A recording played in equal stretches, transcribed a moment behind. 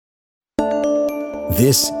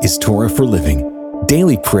This is Torah for Living,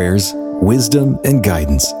 daily prayers, wisdom, and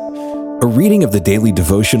guidance. A reading of the daily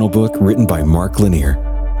devotional book written by Mark Lanier,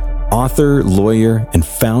 author, lawyer, and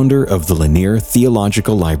founder of the Lanier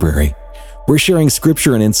Theological Library. We're sharing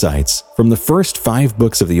scripture and insights from the first 5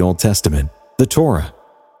 books of the Old Testament, the Torah.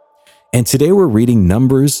 And today we're reading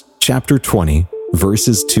Numbers chapter 20,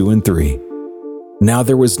 verses 2 and 3. Now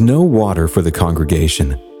there was no water for the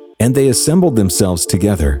congregation, and they assembled themselves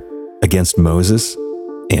together against Moses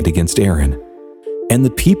and against Aaron. And the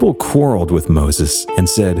people quarreled with Moses and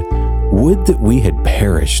said, "Would that we had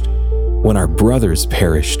perished when our brothers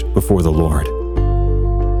perished before the Lord."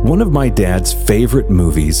 One of my dad's favorite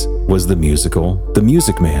movies was the musical The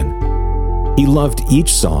Music Man. He loved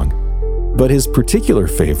each song, but his particular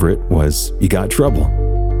favorite was You Got Trouble.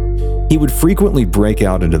 He would frequently break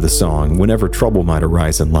out into the song whenever trouble might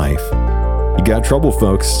arise in life. You got trouble,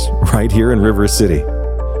 folks, right here in River City.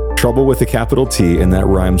 Trouble with a capital T, and that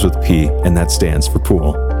rhymes with P, and that stands for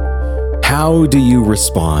pool. How do you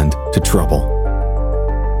respond to trouble?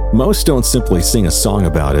 Most don't simply sing a song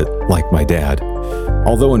about it, like my dad,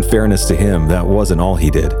 although in fairness to him, that wasn't all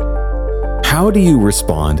he did. How do you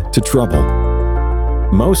respond to trouble?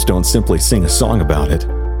 Most don't simply sing a song about it.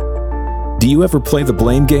 Do you ever play the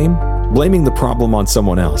blame game, blaming the problem on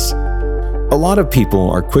someone else? A lot of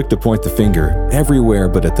people are quick to point the finger everywhere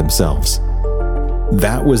but at themselves.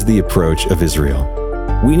 That was the approach of Israel.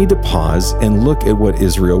 We need to pause and look at what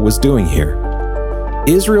Israel was doing here.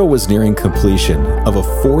 Israel was nearing completion of a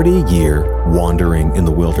 40-year wandering in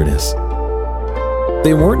the wilderness.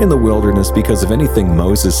 They weren't in the wilderness because of anything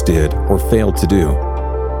Moses did or failed to do.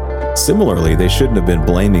 Similarly, they shouldn't have been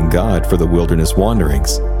blaming God for the wilderness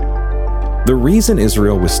wanderings. The reason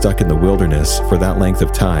Israel was stuck in the wilderness for that length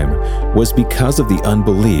of time was because of the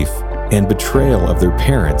unbelief and betrayal of their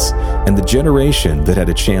parents and the generation that had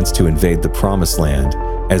a chance to invade the promised land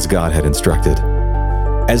as God had instructed.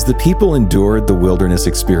 As the people endured the wilderness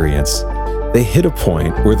experience, they hit a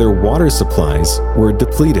point where their water supplies were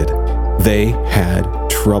depleted. They had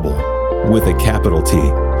trouble, with a capital T.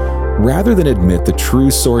 Rather than admit the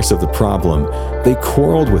true source of the problem, they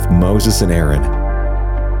quarreled with Moses and Aaron.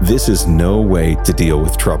 This is no way to deal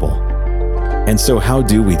with trouble. And so how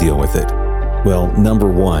do we deal with it? Well, number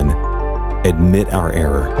 1, admit our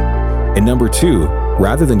error. And number 2,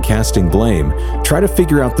 rather than casting blame, try to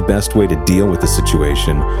figure out the best way to deal with the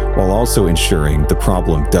situation while also ensuring the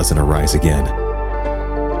problem doesn't arise again.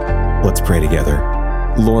 Let's pray together.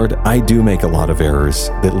 Lord, I do make a lot of errors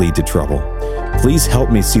that lead to trouble. Please help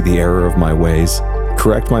me see the error of my ways,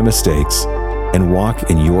 correct my mistakes, and walk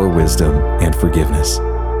in your wisdom and forgiveness.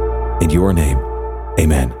 In your name,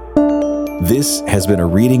 amen. This has been a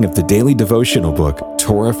reading of the daily devotional book,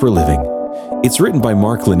 Torah for Living. It's written by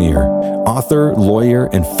Mark Lanier, author, lawyer,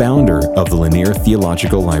 and founder of the Lanier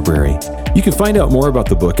Theological Library. You can find out more about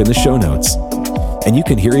the book in the show notes. And you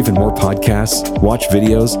can hear even more podcasts, watch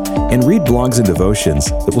videos, and read blogs and devotions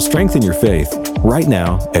that will strengthen your faith right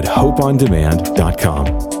now at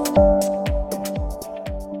hopeondemand.com.